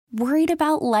Worried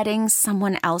about letting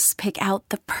someone else pick out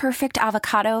the perfect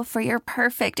avocado for your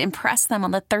perfect impress them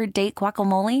on the third date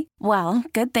guacamole? Well,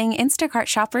 good thing Instacart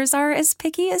shoppers are as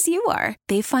picky as you are.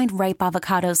 They find ripe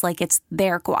avocados like it's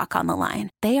their guac on the line.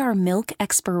 They are milk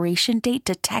expiration date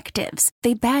detectives.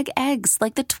 They bag eggs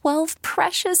like the 12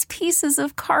 precious pieces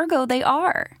of cargo they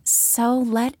are. So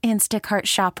let Instacart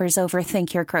shoppers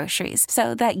overthink your groceries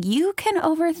so that you can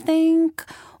overthink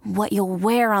what you'll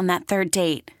wear on that third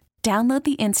date. Download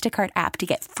the Instacart app to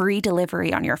get free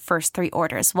delivery on your first 3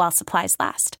 orders while supplies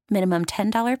last. Minimum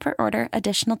 $10 per order.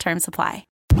 Additional terms apply.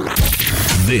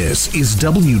 This is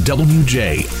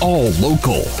WWJ All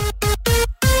Local.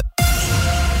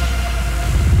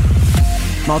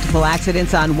 Multiple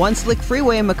accidents on one slick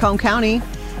freeway in Macomb County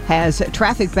has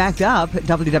traffic backed up.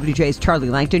 WWJ's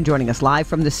Charlie Langton joining us live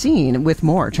from the scene with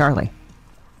more. Charlie.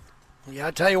 Yeah,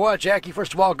 I tell you what, Jackie,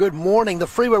 first of all, good morning. The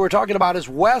freeway we're talking about is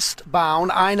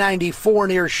westbound I-94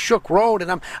 near Shook Road,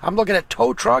 and I'm looking at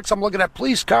tow trucks, I'm looking at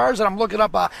police cars, and I'm looking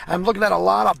at a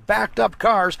lot of backed up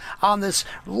cars on this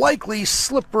likely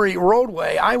slippery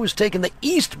roadway. I was taking the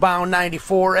eastbound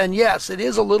 94, and yes, it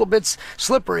is a little bit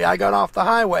slippery. I got off the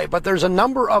highway, but there's a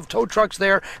number of tow trucks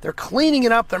there. They're cleaning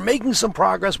it up. They're making some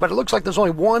progress, but it looks like there's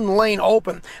only one lane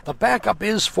open. The backup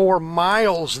is for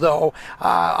miles, though,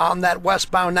 on that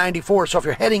westbound 94. So if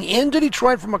you're heading into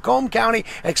Detroit from Macomb County,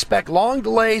 expect long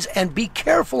delays and be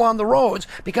careful on the roads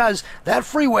because that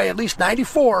freeway, at least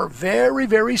 94, very,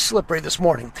 very slippery this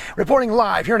morning. Reporting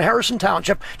live here in Harrison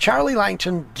Township, Charlie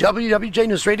Langton, WWJ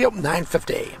News Radio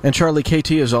 950. And Charlie,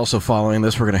 KT is also following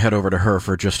this. We're going to head over to her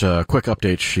for just a quick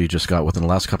update she just got within the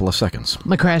last couple of seconds.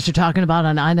 The crash you're talking about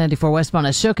on I-94 westbound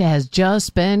Ashoka has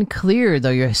just been cleared,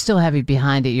 though you're still heavy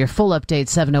behind it. Your full update,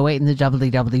 7:08 in the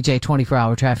WWJ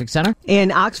 24-hour traffic center.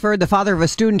 In Oxford, the father of a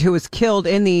student who was killed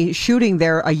in the shooting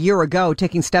there a year ago,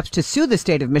 taking steps to sue the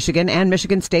state of Michigan and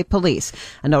Michigan State Police.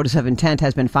 A notice of intent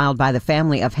has been filed by the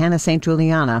family of Hana St.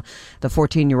 Juliana, the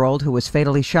 14-year-old who was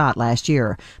fatally shot last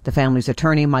year. The family's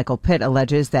attorney, Michael Pitt,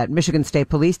 alleges that Michigan State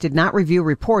Police did not review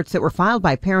reports that were filed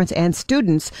by parents and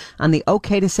students on the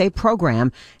OK to Say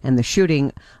program, and the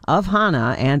shooting of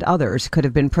Hana and others could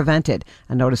have been prevented.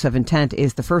 A notice of intent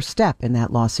is the first step in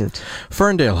that lawsuit.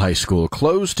 Ferndale High School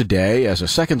closed today as a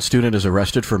second student is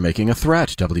arrested for making a threat.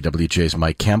 WWJ's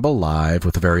Mike Campbell live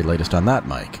with the very latest on that,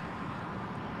 Mike.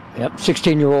 Yep,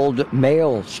 16-year-old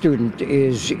male student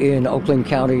is in Oakland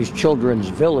County's Children's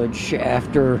Village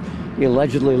after he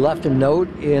allegedly left a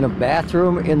note in a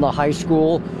bathroom in the high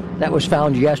school that was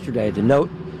found yesterday. The note,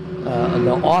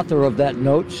 the author of that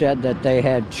note said that they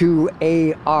had 2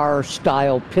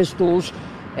 AR-style pistols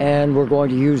and were going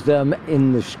to use them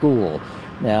in the school.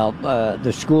 Now,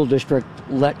 the school district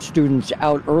let students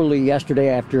out early yesterday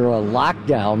after a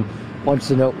lockdown once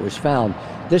the note was found.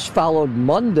 This followed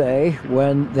Monday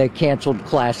when they canceled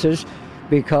classes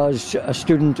because a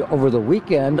student over the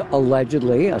weekend,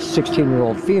 allegedly, a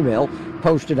 16-year-old female,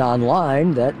 posted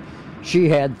online that she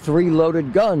had 3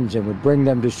 loaded guns and would bring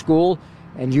them to school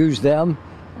and use them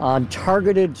on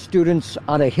targeted students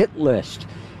on a hit list.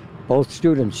 Both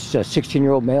students,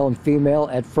 16-year-old male and female,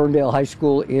 at Ferndale High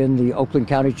School in the Oakland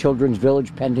County Children's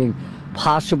Village, pending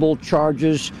possible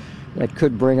charges that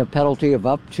could bring a penalty of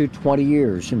up to 20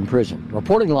 years in prison.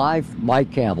 Reporting live,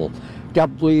 Mike Campbell,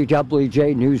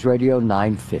 WWJ News Radio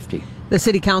 950. The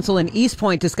City Council in East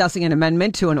Point discussing an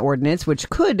amendment to an ordinance which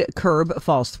could curb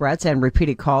false threats and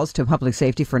repeated calls to public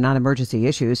safety for non-emergency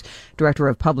issues. Director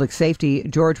of Public Safety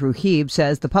George Ruhib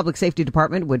says the Public Safety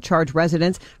Department would charge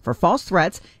residents for false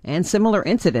threats and similar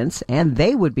incidents, and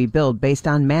they would be billed based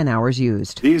on man-hours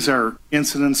used. These are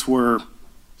incidents where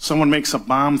someone makes a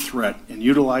bomb threat and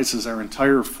utilizes our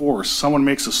entire force. Someone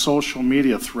makes a social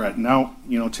media threat. Now,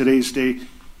 today's day,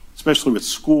 especially with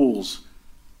schools,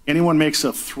 anyone makes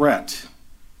a threat,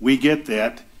 we get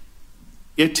that.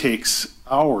 It takes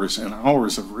hours and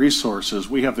hours of resources.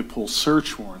 We have to pull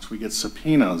search warrants. We get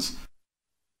subpoenas.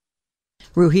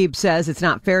 Ruhib says it's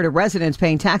not fair to residents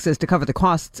paying taxes to cover the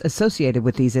costs associated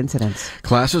with these incidents.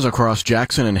 Classes across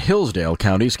Jackson and Hillsdale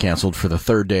counties canceled for the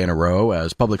third day in a row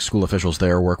as public school officials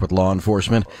there work with law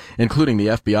enforcement, including the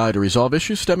FBI, to resolve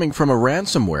issues stemming from a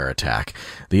ransomware attack.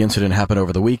 The incident happened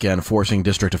over the weekend, forcing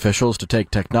district officials to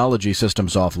take technology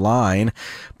systems offline.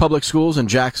 Public schools in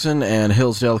Jackson and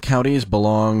Hillsdale counties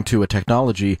belong to a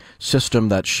technology system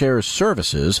that shares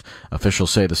services.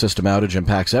 Officials say the system outage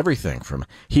impacts everything from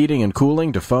heating and cooling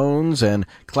to phones and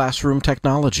classroom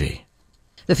technology.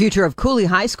 The future of Cooley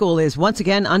High School is once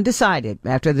again undecided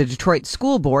after the Detroit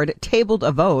School Board tabled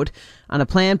a vote on a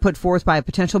plan put forth by a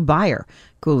potential buyer.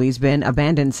 Cooley's been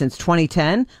abandoned since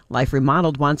 2010. Life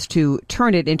Remodeled wants to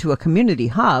turn it into a community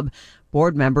hub.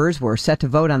 Board members were set to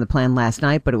vote on the plan last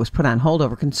night, but it was put on hold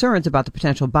over concerns about the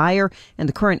potential buyer and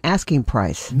the current asking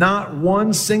price. Not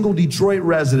one single Detroit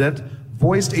resident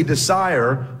voiced a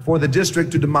desire for the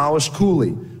district to demolish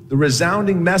Cooley. The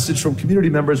resounding message from community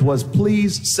members was,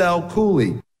 please sell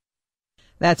Cooley.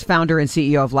 That's founder and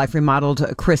CEO of Life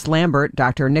Remodeled, Chris Lambert.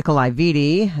 Dr. Nikolai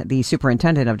Vitti, the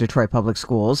superintendent of Detroit Public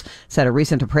Schools, said a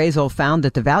recent appraisal found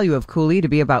that the value of Cooley to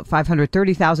be about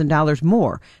 $530,000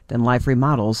 more than Life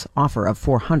Remodel's offer of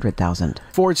 $400,000.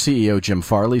 Ford CEO Jim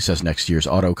Farley says next year's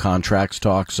auto contracts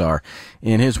talks are,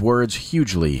 in his words,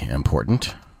 hugely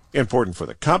important. Important for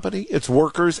the company, its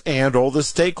workers, and all the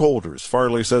stakeholders.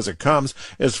 Farley says it comes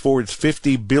as Ford's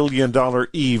 $50 billion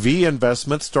EV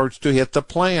investment starts to hit the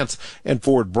plants, and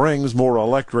Ford brings more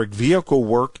electric vehicle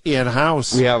work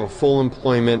in-house. We have a full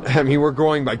employment. We're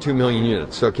growing by 2 million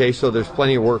units, okay? So there's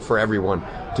plenty of work for everyone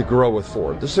to grow with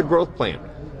Ford. This is a growth plan,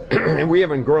 and we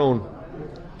haven't grown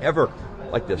ever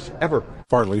like this, ever.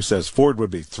 Farley says Ford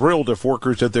would be thrilled if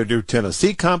workers at their new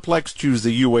Tennessee complex choose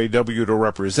the UAW to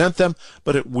represent them,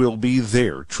 but it will be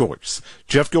their choice.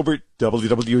 Jeff Gilbert,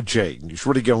 WWJ, News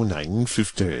Radio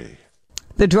 950.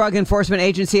 The Drug Enforcement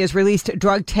Agency has released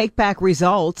drug take-back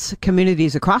results.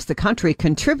 Communities across the country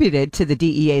contributed to the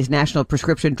DEA's National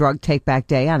Prescription Drug Take-Back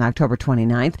Day on October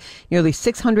 29th. Nearly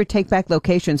 600 take-back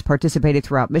locations participated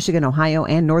throughout Michigan, Ohio,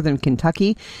 and northern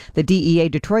Kentucky. The DEA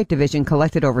Detroit Division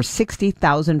collected over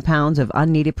 60,000 pounds of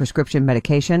unneeded prescription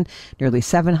medication. Nearly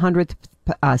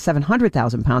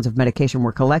 700,000 pounds of medication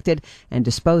were collected and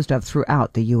disposed of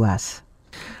throughout the U.S.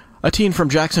 A teen from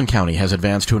Jackson County has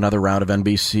advanced to another round of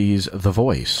NBC's The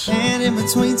Voice. And in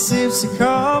between sips of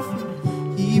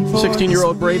coffee,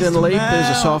 16-year-old Braden Lape is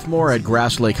a sophomore at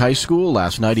Grass Lake High School.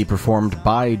 Last night he performed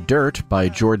Buy Dirt by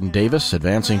Jordan Davis,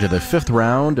 advancing to the 5th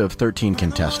round of 13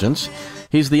 contestants.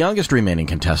 He's the youngest remaining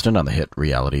contestant on the hit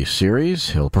reality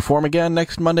series. He'll perform again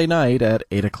next Monday night at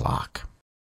 8 o'clock.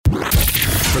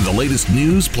 For the latest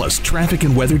news plus traffic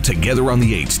and weather together on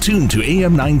the 8s, tune to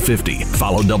AM 950.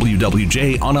 Follow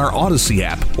WWJ on our Odyssey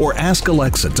app or ask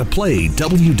Alexa to play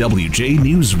WWJ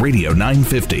News Radio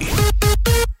 950.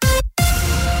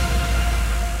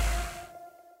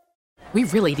 We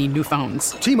really need new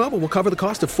phones. T-Mobile will cover the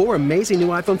cost of 4 amazing new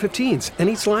iPhone 15s, and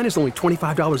each line is only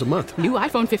 $25 a month. New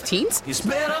iPhone 15s? It's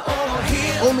better over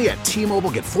here. Only at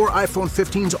T-Mobile, get 4 iPhone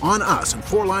 15s on us and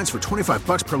 4 lines for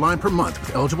 $25 per line per month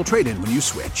with eligible trade-in when you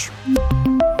switch.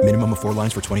 Minimum of 4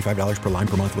 lines for $25 per line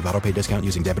per month with autopay discount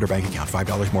using debit or bank account.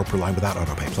 $5 more per line without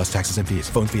autopay, plus taxes and fees.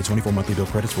 Phone fee at 24 monthly bill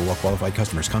credits for well-qualified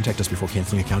customers. Contact us before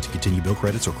canceling account to continue bill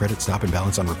credits or credit stop and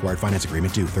balance on required finance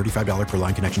agreement due. $35 per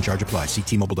line connection charge applies. See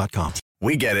T-Mobile.com.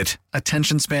 We get it.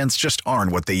 Attention spans just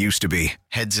aren't what they used to be.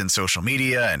 Heads in social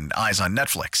media and eyes on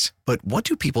Netflix. But what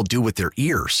do people do with their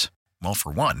ears? Well,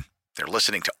 for one, they're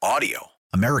listening to audio.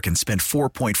 Americans spend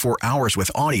 4.4 hours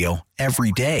with audio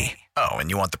every day. Oh,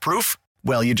 and you want the proof?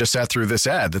 Well, you just sat through this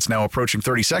ad that's now approaching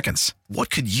 30 seconds.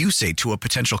 What could you say to a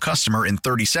potential customer in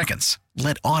 30 seconds?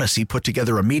 Let Odyssey put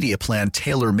together a media plan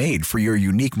tailor-made for your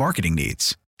unique marketing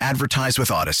needs. Advertise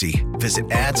with Odyssey.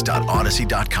 Visit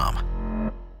ads.odyssey.com.